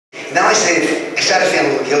now I started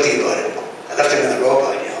feeling a little guilty about it. I left him in the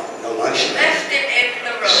robot, you know, no lunch. Left him in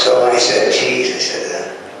the robot. So I said, geez, I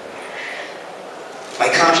said, my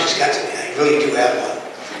conscience got to me. I really do have one.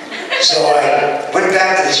 So I went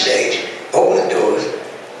back to the stage, opened the doors,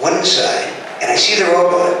 went inside, and I see the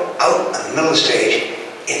robot out on the middle of the stage,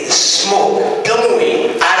 and the smoke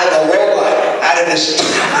billowing out of the robot, out of his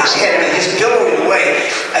head, and just billowing away.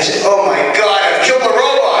 I said, oh my God, I've killed the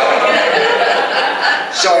robot!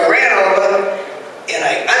 So I ran over, and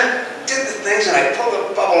I undid the things, and I pulled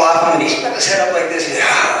the bubble off him, and he stuck his head up like this. He said,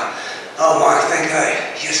 oh, Mark, thank God.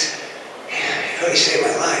 You really saved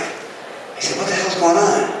my life. I said, what the hell's going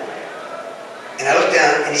on? And I looked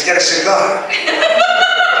down, and he's got a cigar.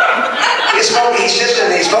 He smokes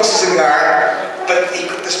a cigar, but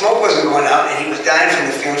the smoke wasn't going out, and he was dying from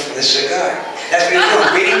the fumes from the cigar. That's what he was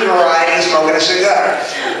doing, reading variety and smoking a cigar.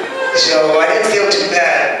 So I didn't feel too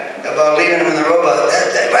bad about leaving him in the robot.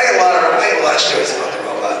 I got a lot of stories about the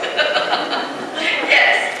robot.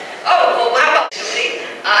 Yes. Oh, well, how about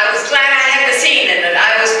I was glad I had the scene in it.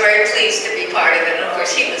 I was very pleased to be part of it. And of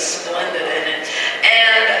course, he was splendid in it.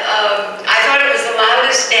 And I thought it was the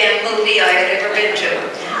loudest damn movie I had ever been to.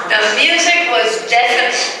 The music was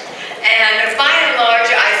deafening. And by and large,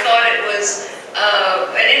 I thought it was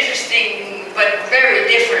an interesting but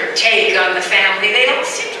very different take on the family. They don't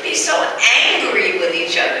seem to be so angry with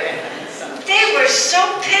each other. They were so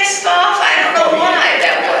pissed off. I don't know why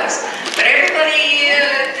that was. But everybody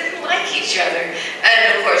didn't like each other.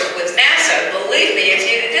 And of course, with NASA, believe me, if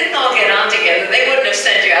you didn't all get on together, they wouldn't have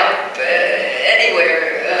sent you out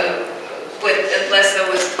anywhere unless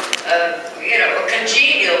there was, you know, a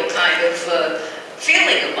congenial kind of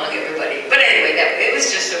feeling among everybody. But anyway, it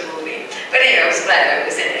was just a movie. But anyway, I was glad I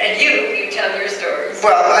was in it. And you tell your stories.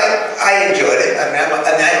 Well, I enjoyed it. I mean, I like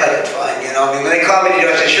it fine, you know. I mean, when they called me to do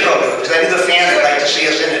it, I said, sure, I'll do it. Because I knew the fans would like to see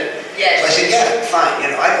us in it. Yes. So I said, yeah, fine.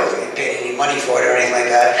 You know, I wasn't getting paid any money for it or anything like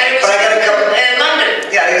that. And it was but I got a couple, in London.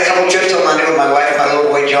 Yeah, I got a couple trips to London with my wife and my little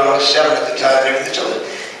boy John, who was 7 at the time, and everything. So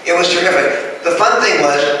it was terrific. The fun thing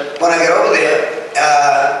was, when I got over there,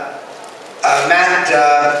 Matt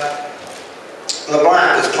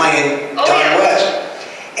LeBlanc was playing Don West.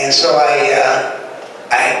 And so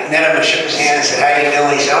I met him and shook his hand and said, how you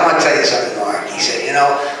doing? He said, I want to tell you something, Mark. He said, you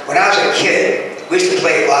know, when I was a kid, we used to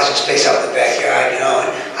play Lost in Space out in the backyard, you know,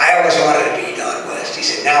 and I always wanted to be Don West. He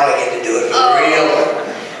said, now I get to do it for real.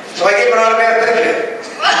 So I gave him an autographed picture.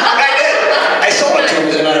 I did. I sold it to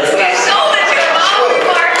him, as a matter of fact. You sold it to him? Oh,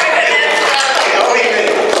 Mark. Only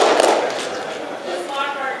me. Ms.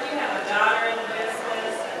 Lockhart, you have a daughter in the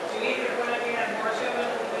business. Do either one of you have more children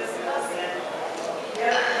in the business?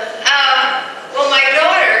 Well, my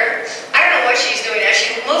daughter, I don't know what she's doing now.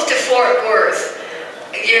 She moved to Fort Worth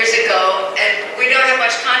years ago, and we don't have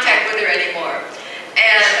much contact with her anymore.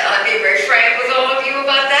 And I'll be very frank with all of you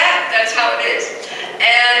about that. That's how it is.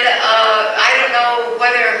 And I don't know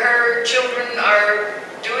whether her children are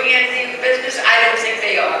doing anything in the business. I don't think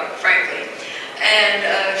they are, frankly.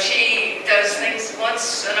 And she does things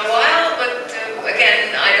once in a while, but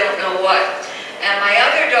again, I don't know what. And my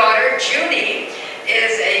other daughter, Junie,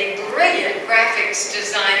 is a brilliant graphics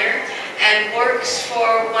designer and works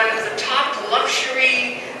for one of the top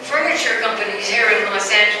luxury furniture companies here in Los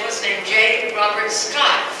Angeles named J. Robert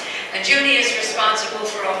Scott. And Junie is responsible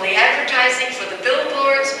for all the advertising, for the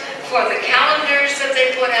billboards, for the calendars that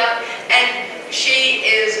they put out, and she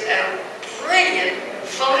is a brilliant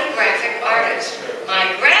photographic artist. My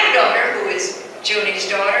granddaughter, who is Junie's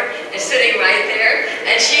daughter, is sitting right there,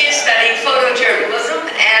 and she is studying photojournalism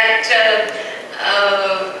at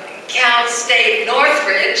Cal State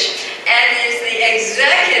Northridge, and is the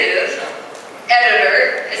executive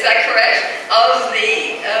editor, is that correct, of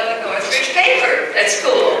the Northridge paper at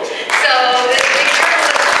school. So there's a big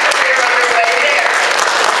journalism career underway there.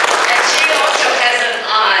 And she also has an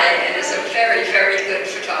eye and is a very, very good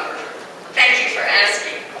photographer. Thank you for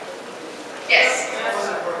asking. Yes?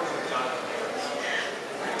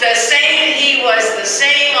 The same, he was the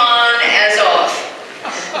same on as off.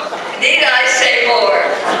 Need I say more?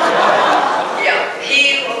 Yeah,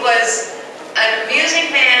 he was an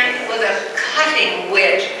amusing man with a cutting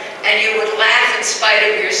wit, and you would laugh in spite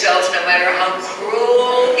of yourself no matter how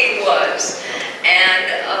cruel he was. And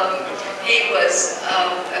he was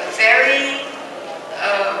a very,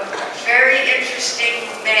 very interesting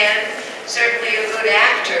man, certainly a good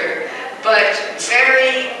actor, but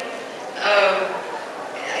very,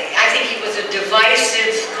 I think he was a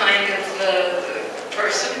divisive kind of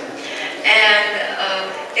person.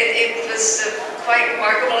 And it was quite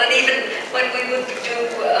remarkable. And even when we would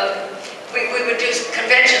do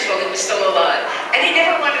conventions while he was still alive, and he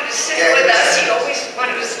never wanted to sit with us. He always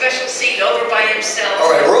wanted a special himself.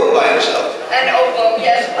 Or a room by himself. And, oh, well,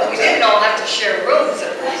 yes, but we didn't all have to share rooms.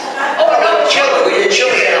 Oh, no. Children, we did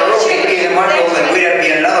children in a room, we gave them one room, and we'd have to be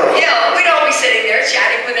in another room. Yeah, we'd all be sitting there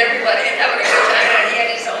chatting with everybody and having a good time, and he had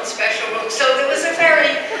his own special room. So there was a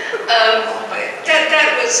very,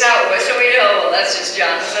 that was how it was. So we know, well, that's just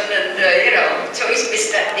Jonathan, and, you know, so he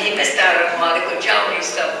missed out on a lot of good jolly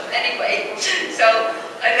stuff anyway. So,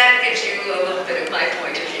 and that gives you a little bit of my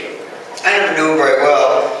point of view. I never knew him very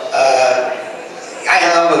well. I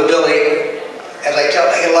hung out with Billy, as I tell,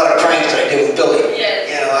 I get a lot of pranks that I do with Billy. Yes.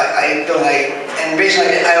 You know, and recently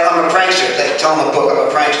I'm a prankster. As I tell him in the book, I'm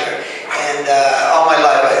a prankster. And all my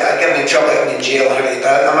life, I get me in trouble, I get me in jail and everything,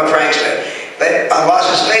 but I'm a prankster. But on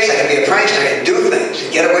Lost in Space, I could be a prankster and do things,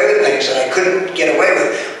 and get away with things that I couldn't get away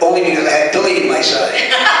with, only because I had Billy in my side.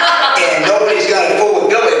 And nobody's got to fool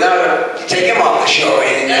with Billy now to take him off the show or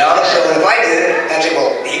anything, you know? So if I did it, I'd say,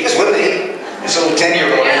 well, he was with me. This little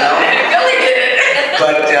 10-year-old, you know? Billy did it.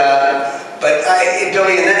 But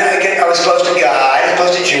Billy, and then I was close to God, I was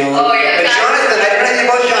close to June. Oh, yeah. But Jonathan, I didn't know anything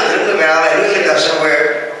about Jonathan. I lived in the valley. I knew he lived out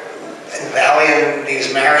somewhere in the valley, and he was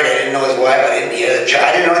married. I didn't know his wife. I didn't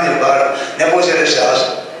know anything about him. Never was at his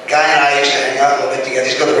house. Guy and I used to hang out a little bit together.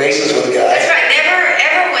 He used to go to races with the guy. That's right. Never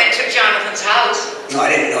ever went to Jonathan's house. No, I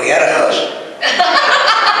didn't know he had a house.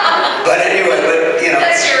 But anyway, you know.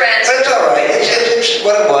 That's your answer. But it's all right. It's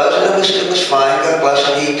what it was, and it was fine. God bless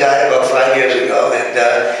him. He died about 5 years ago, and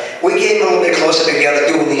we came a little bit closer together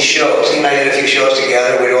doing these shows. He and I did a few shows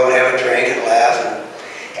together. We'd all have a drink and laugh.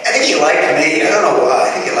 And I think he liked me. I don't know why.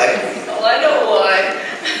 I think he liked me. Oh, I know why.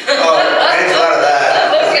 Oh, I didn't thought of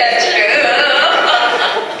that. Look at you.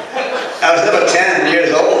 I was never 10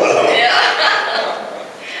 years old. Yeah.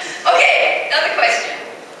 Okay, another question.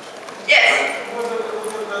 Yes.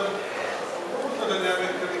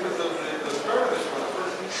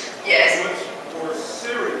 Yes. More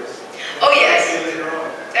serious. Oh, yes. Later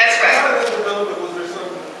on. That's right. How did that develop? Was there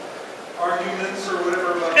some arguments or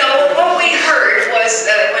whatever about? No, what we heard was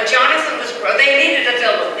when Jonathan was, they needed a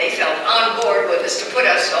villain, they felt, on board with us to put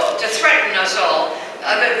us all, to threaten us all,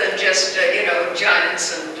 other than just, you know,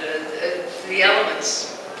 giants and the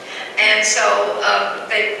elements. And so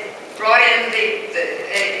they brought in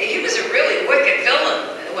he was a really wicked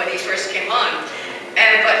villain when he first came on.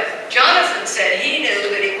 But Jonathan said he knew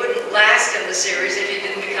that he wouldn't last in the series if he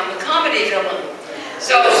didn't become a comedy villain.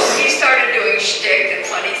 So he started doing shtick and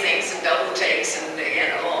funny things and double takes and, you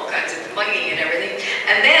know, all kinds of mugging and everything.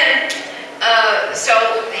 And then, so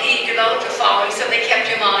he developed a following, so they kept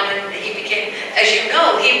him on, and he became, as you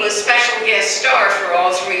know, he was special guest star for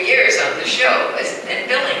all 3 years on the show in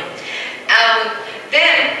billing.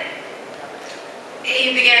 Then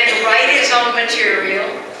he began to write his own material.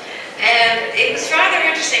 And it was rather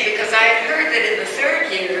interesting because I had heard that in the 3rd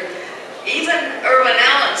year, even Irwin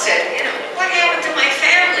Allen said, you know, what happened to my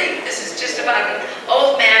family? This is just about an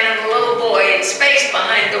old man and a little boy in space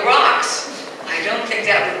behind the rocks. I don't think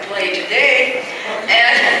that would play today.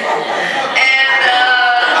 And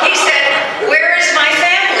he said, where is my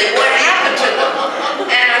family? What happened to them?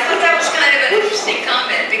 And I thought that was kind of an interesting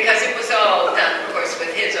comment because it was all done, of course, with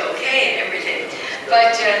his okay and everything.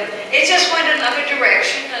 But it just went another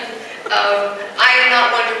direction. And I am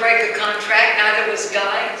not one to break a contract, neither was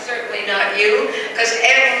Guy, and certainly not you, because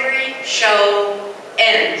every show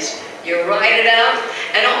ends. You write it out.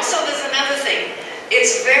 And also there's another thing.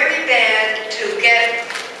 It's very bad to get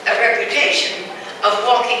a reputation of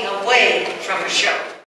walking away from a show.